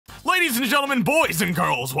Ladies and gentlemen, boys and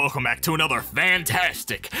girls, welcome back to another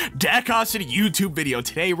fantastic Dakosity YouTube video.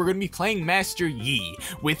 Today we're going to be playing Master Yi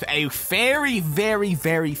with a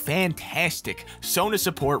very fantastic Sona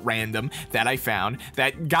support random that I found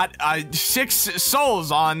that got 6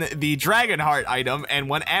 souls on the Dragonheart item and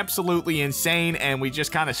went absolutely insane, and we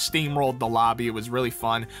just kind of steamrolled the lobby. It was really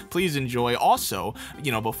fun. Please enjoy. Also,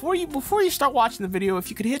 you know, before you start watching the video, if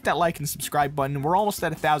you could hit that like and subscribe button. We're almost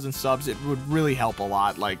at 1,000 subs. It would really help a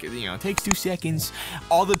lot. Like, you know, it takes 2 seconds.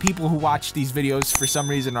 All the people who watch these videos for some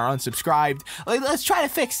reason are unsubscribed. Like, let's try to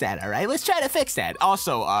fix that, all right? Let's try to fix that.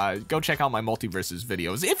 Also, go check out my multiverses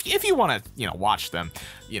videos if you want to, you know, watch them.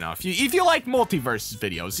 You know, if you like multiverses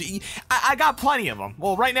videos, I got plenty of them.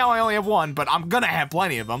 Well, right now I only have one, but I'm gonna have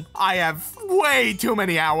plenty of them. I have way too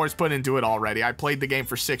many hours put into it already. I played the game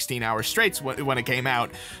for 16 hours straight when it came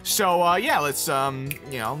out. So yeah, let's you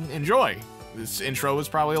know, enjoy. This intro was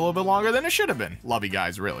probably a little bit longer than it should have been. Love you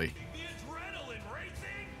guys, really.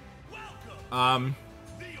 I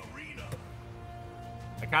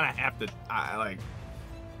kind of have to, like,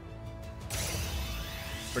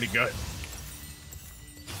 pretty good.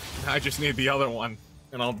 I just need the other one,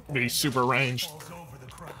 and I'll be super ranged.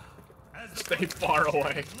 Stay far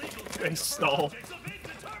away. Stay stall.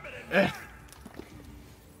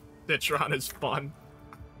 Citron is fun.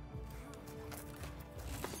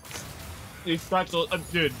 These pretzels,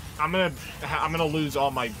 dude, I'm gonna lose all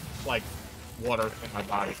my, like, water in my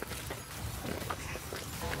body.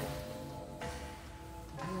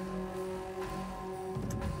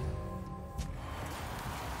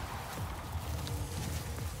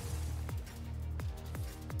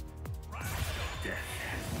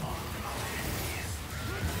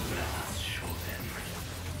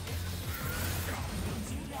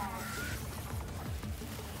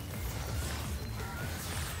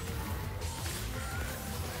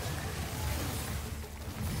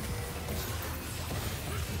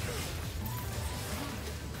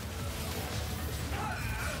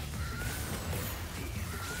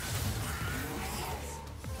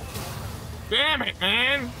 Damn it,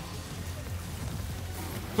 man!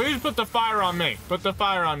 Please put the fire on me. Put the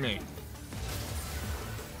fire on me.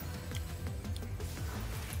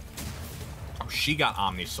 Oh, she got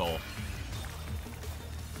Omni Soul.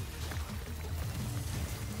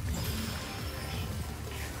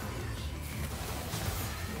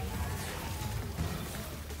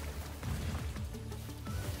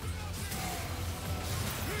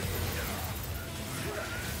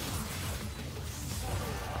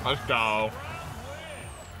 Let's go.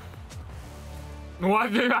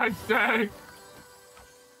 What did I say?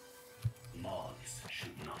 Moths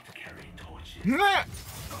should not carry torches. Yeah,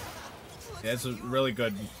 it's a really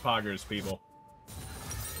good poggers, people.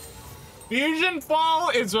 Fusion Fall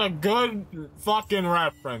is a good fucking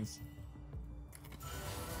reference.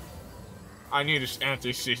 I need this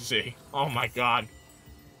anti-CC. Oh my god.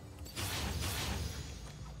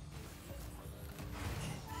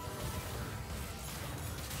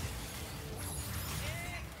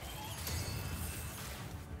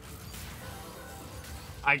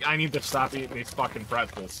 I need to stop eating these fucking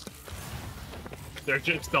pretzels. They're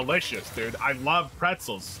just delicious, dude. I love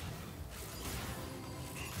pretzels.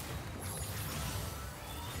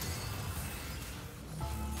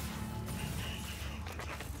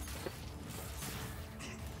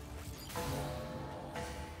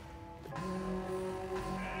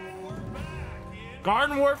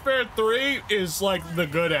 Garden Warfare 3 is like the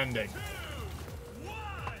good ending.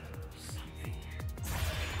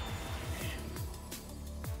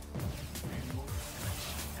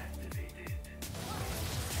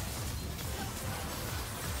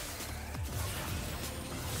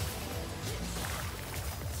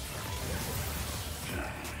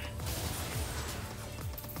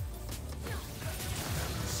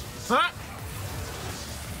 Huh?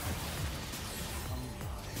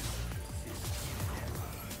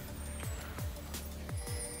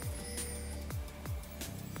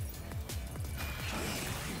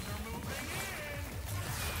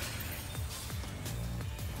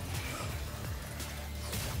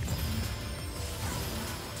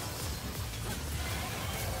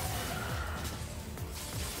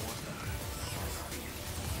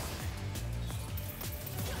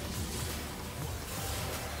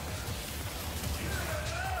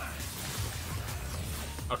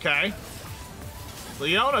 Okay.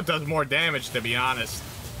 Leona does more damage, to be honest.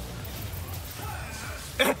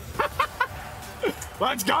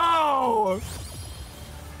 Let's go!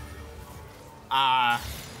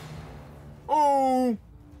 Ooh.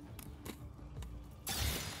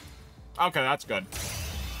 Okay, that's good.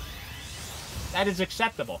 That is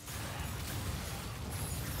acceptable.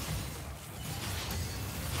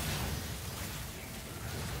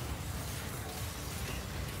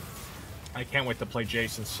 I can't wait to play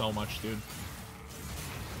Jason so much, dude.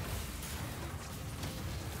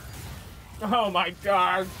 Oh my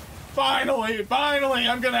god. Finally, finally,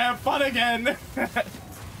 I'm gonna have fun again.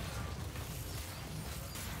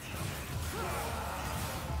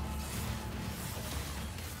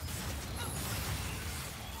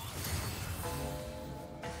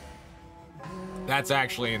 That's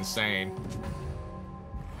actually insane.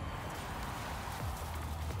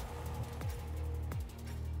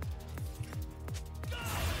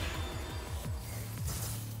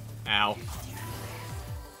 Ow.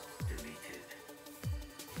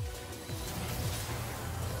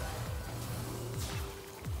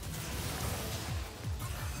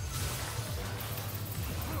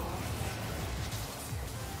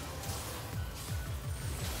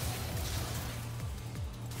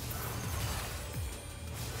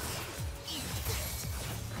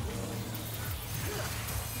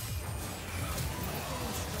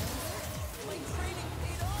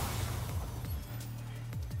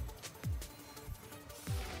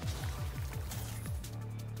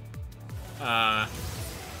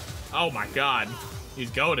 Oh my god. He's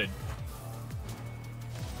goated.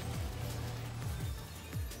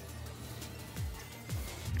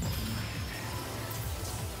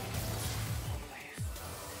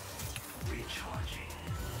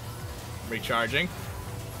 Recharging.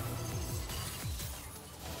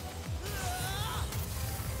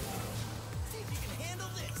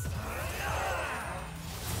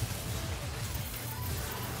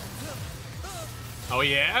 Oh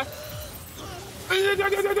yeah?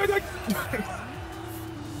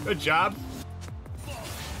 Good job.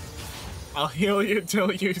 I'll heal you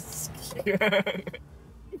till you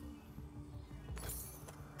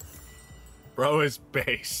Bro is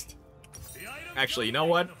based. Actually, you know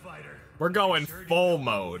what? We're going full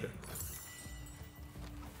mode.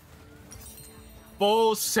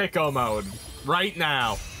 Full sicko mode. Right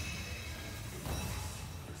now.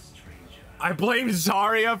 I blame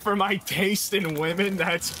Zarya for my taste in women?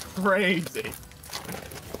 That's crazy.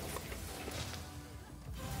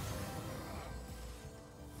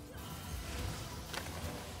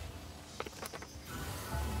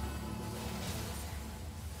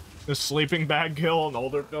 The sleeping bag kill in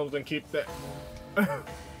older films and keep that.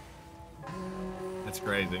 That's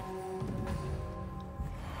crazy.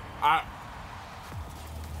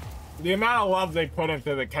 The amount of love they put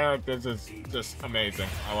into the characters is just amazing.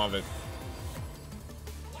 I love it.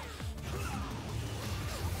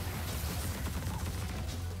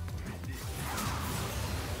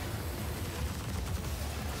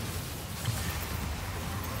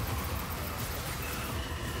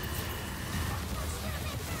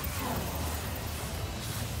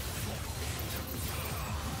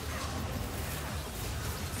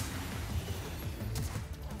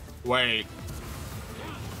 Wait.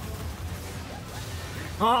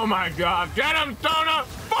 Oh my god. Get him, Sona!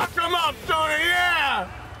 Fuck him up, Sona! Yeah!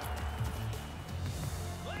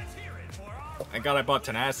 Thank god I bought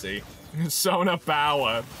Tenacity. Sona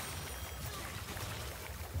power.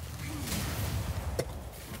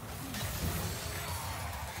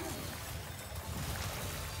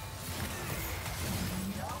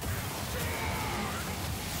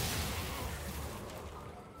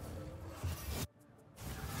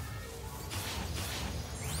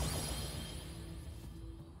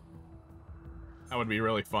 That would be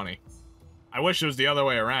really funny. I wish it was the other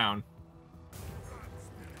way around.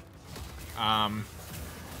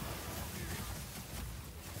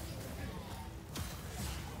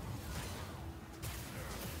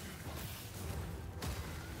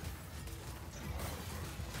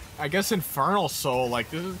 I guess Infernal Soul,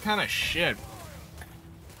 like, this is kind of shit.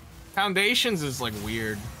 Foundations is, like,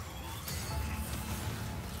 weird.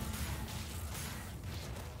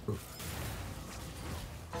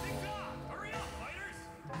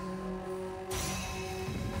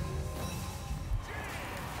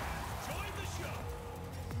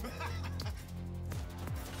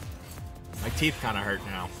 My teeth kind of hurt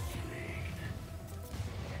now.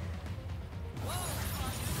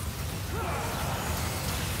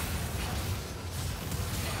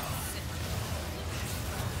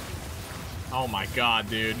 Oh my god,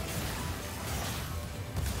 dude.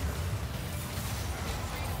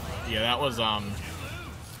 Yeah, that was, yeah.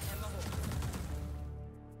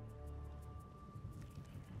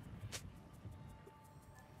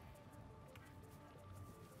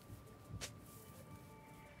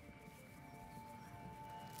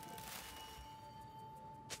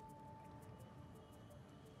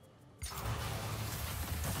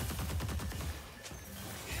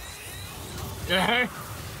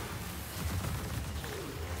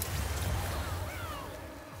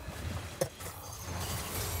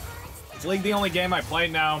 Is League the only game I play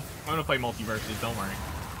now? I'm gonna play Multiverses, don't worry.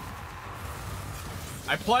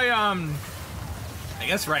 I play, I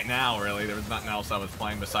guess right now, really, there was nothing else I was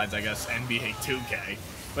playing besides, I guess, NBA 2K.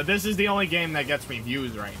 But this is the only game that gets me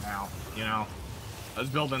views right now, you know? I was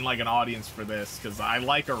building, like, an audience for this, because I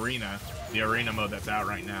like Arena, the Arena mode that's out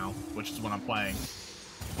right now, which is what I'm playing.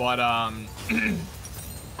 But,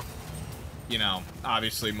 you know,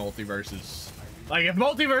 obviously Multiverses. Like, if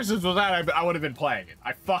Multiverses was out, I would have been playing it.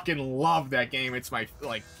 I fucking love that game. It's my,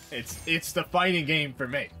 like, it's the fighting game for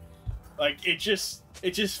me. Like, it just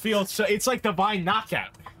feels so, it's like Divine Knockout.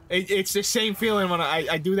 It's the same feeling when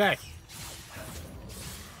I do that.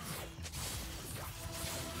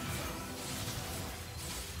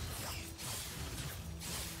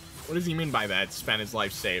 What does he mean by that? Spend his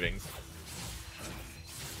life savings.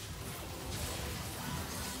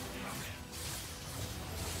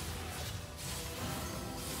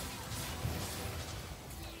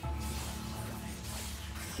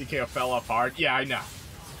 DKO fell off hard. Yeah, I know.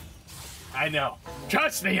 I know.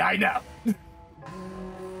 Trust me, I know.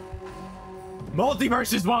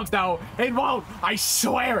 Multiverses won't, though. It won't. I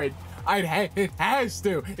swear it. It has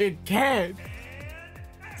to. It can.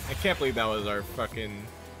 I can't believe that was our fucking...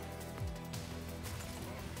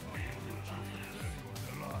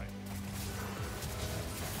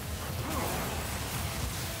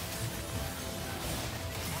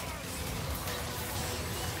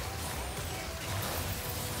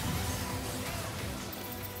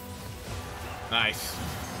 Nice.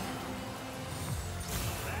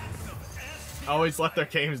 Always let their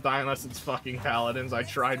games die unless it's fucking paladins. I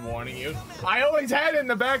tried warning you. I always had it in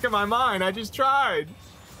the back of my mind. I just tried.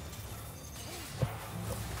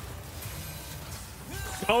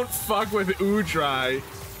 Don't fuck with Udrai.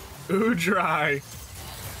 Udrai.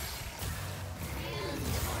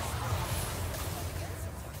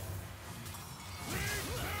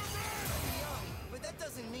 But that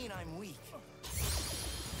doesn't mean I'm weak.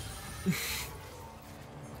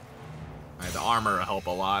 The armor will help a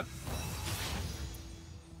lot.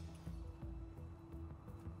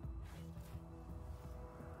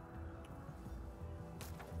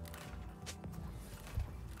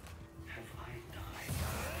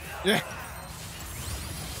 Yeah.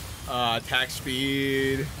 Attack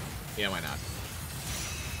speed. Yeah, why not?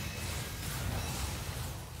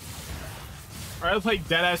 I'll play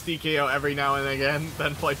deadass DKO every now and again,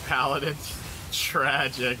 then play Paladins.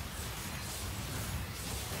 Tragic.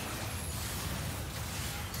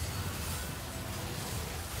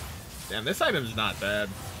 Damn, this item's not bad.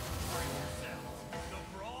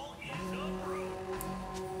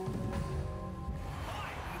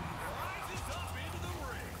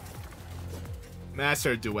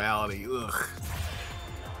 Master duality, ugh.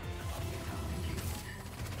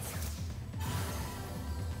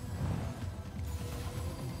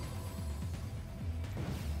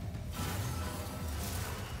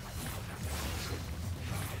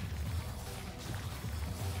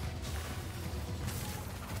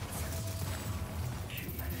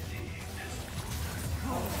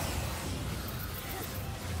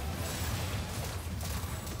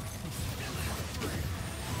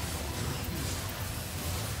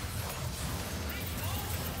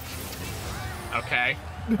 Okay.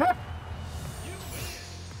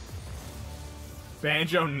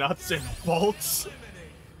 Banjo nuts and bolts?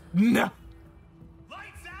 No.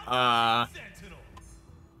 I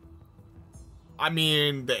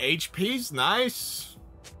mean, the HP's nice.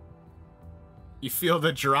 You feel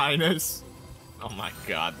the dryness? Oh my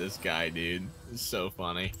god, this guy, dude. Is so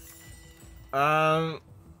funny. Doing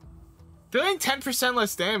 10%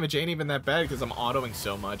 less damage ain't even that bad because I'm autoing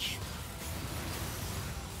so much.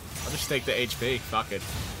 I'll just take the HP. Fuck it.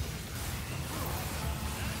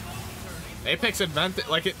 Apex Advent,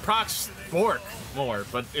 like, it procs Fork more,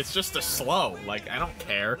 but it's just a slow. Like, I don't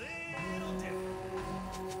care.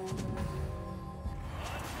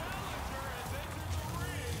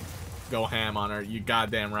 Go ham on her. You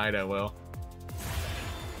goddamn right I will.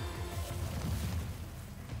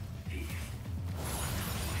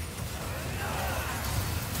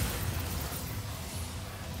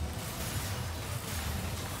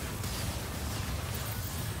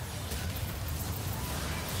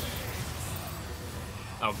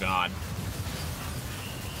 Oh god.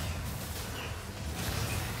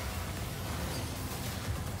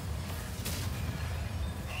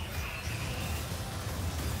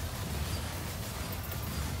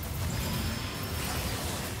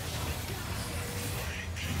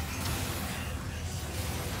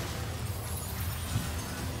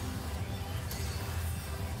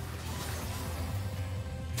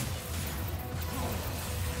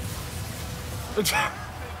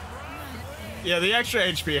 Yeah, the extra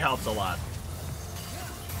HP helps a lot.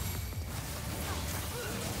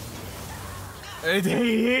 I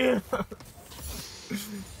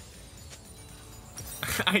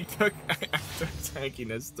took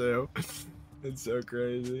tankiness too. It's so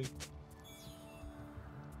crazy.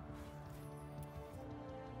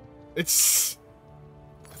 It's...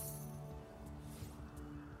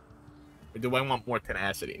 Do I want more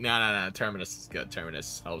tenacity? No. Terminus is good.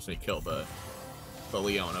 Terminus helps me kill the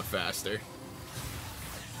Leona faster.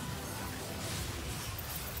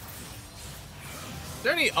 Is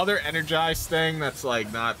there any other energized thing that's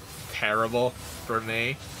like not terrible for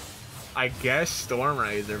me? I guess Storm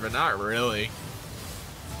Razor, but not really.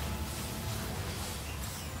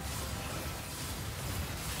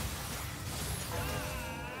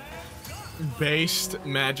 Based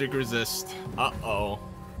magic resist. Uh-oh.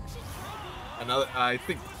 Another, I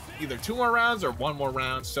think either 2 more rounds or 1 more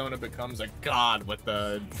round, Sona becomes a god with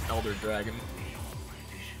the Elder Dragon.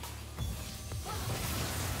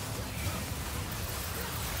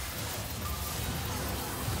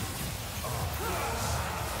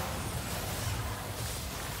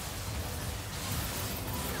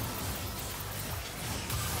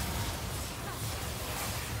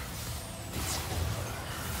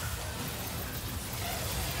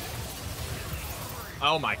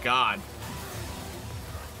 Oh my god.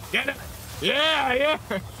 Get it! Yeah!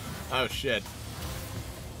 Oh shit.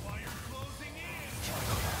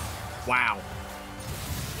 Wow.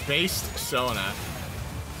 Based Sona.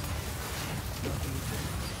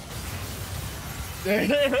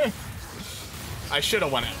 I should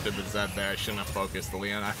have went after the Zed there. I shouldn't have focused the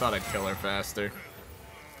Leon. I thought I'd kill her faster.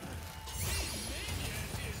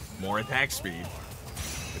 More attack speed.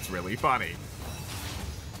 It's really funny.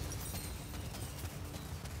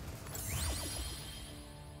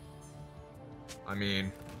 I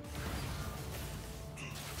mean...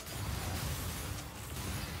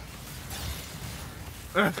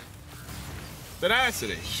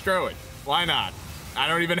 Tenacity, screw it. Why not? I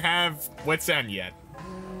don't even have Wit's End yet.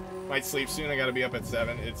 Might sleep soon, I gotta be up at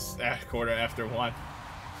 7. It's at 1:15.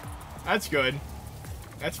 That's good.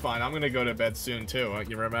 That's fine, I'm gonna go to bed soon too.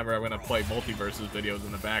 You remember I'm gonna play Multiverses videos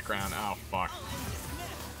in the background. Oh, fuck.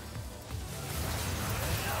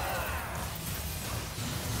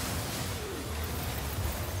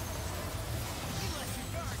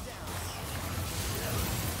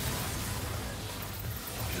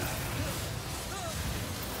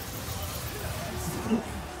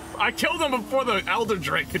 I killed him before the Elder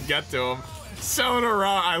Drake could get to him. Sona,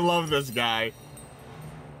 I love this guy.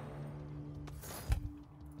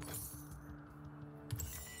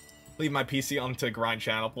 Leave my PC on to grind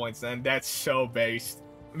channel points then. That's so based.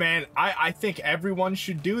 Man, I think everyone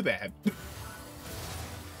should do that.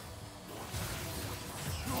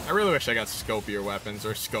 I really wish I got scopier weapons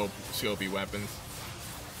or scopy weapons.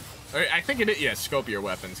 I think it is, yeah, scopier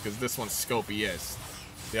weapons, because this one's scopiest.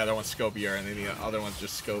 The other one's scopier, and then the other one's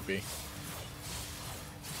just scopy.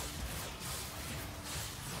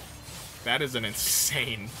 That is an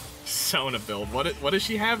insane Sona build. What does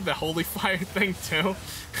she have? The Holy Fire thing too?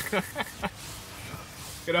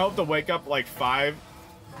 Gonna hope to wake up like 5.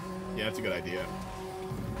 Yeah, that's a good idea.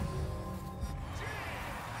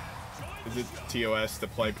 Is it TOS to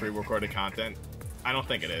play pre-recorded content? I don't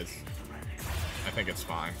think it is. I think it's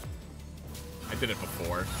fine. I did it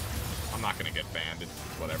before. I'm not gonna get banned. It's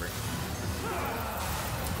whatever.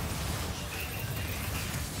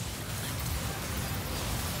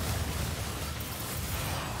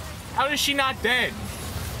 How is she not dead?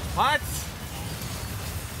 What?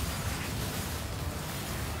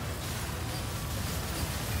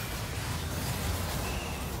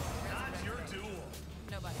 Not your duel.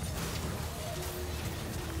 Nobody.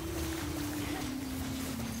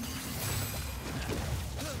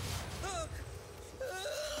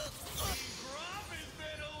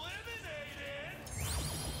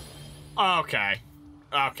 Okay.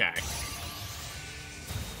 Okay.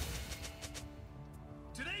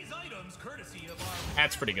 Today's items courtesy of our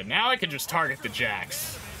That's pretty good. Now I can just target the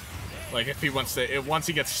Jax. Like if he wants to, once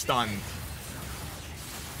he gets stunned.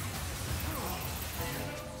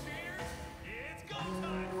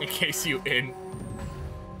 In case you in.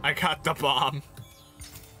 I got the bomb.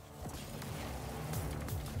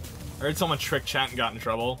 I heard someone trick chat and got in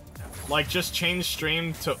trouble. Like, just change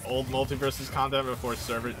stream to old Multiverses content before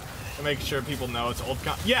server to make sure people know it's old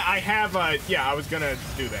content. Yeah, I have, yeah, I was gonna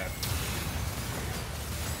do that.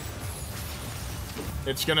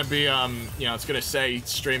 It's gonna be, you know, it's gonna say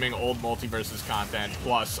streaming old Multiverses content,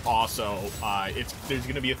 plus also, there's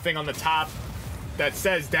gonna be a thing on the top that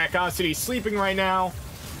says Dakosity's sleeping right now.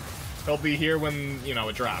 He'll be here when, you know,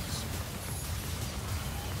 it drops.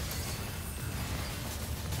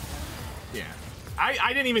 Yeah. I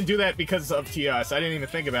didn't even do that because of TS. I didn't even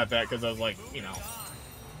think about that because I was like, you know,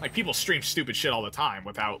 like people stream stupid shit all the time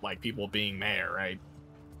without like people being there, right?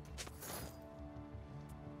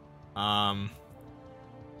 Yeah,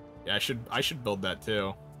 I should build that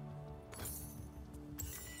too.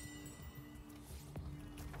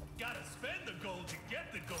 Gotta spend the gold to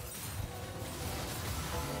get the gold.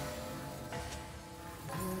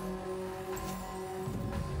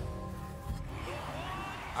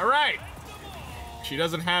 All right. She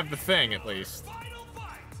doesn't have the thing, at least. Final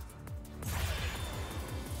fight.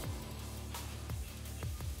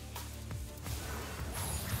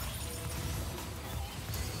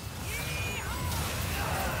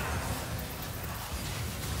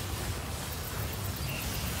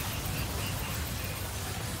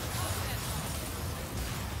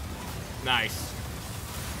 Nice.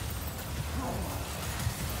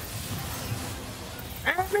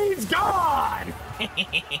 And he's gone!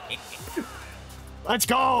 Let's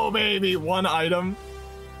go, baby! One item.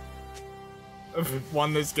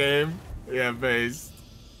 Won this game. Yeah, base.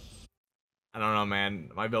 I don't know,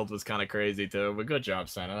 man. My build was kind of crazy, too. But good job,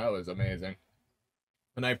 Senna. That was amazing.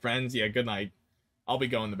 Good night, friends. Yeah, good night. I'll be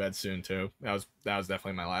going to bed soon, too. That was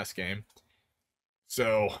definitely my last game.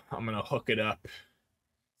 So, I'm gonna hook it up.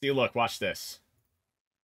 See, look, watch this.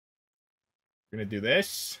 We're gonna do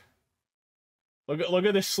this. Look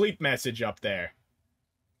at the sleep message up there.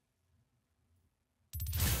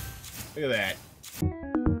 Look at that.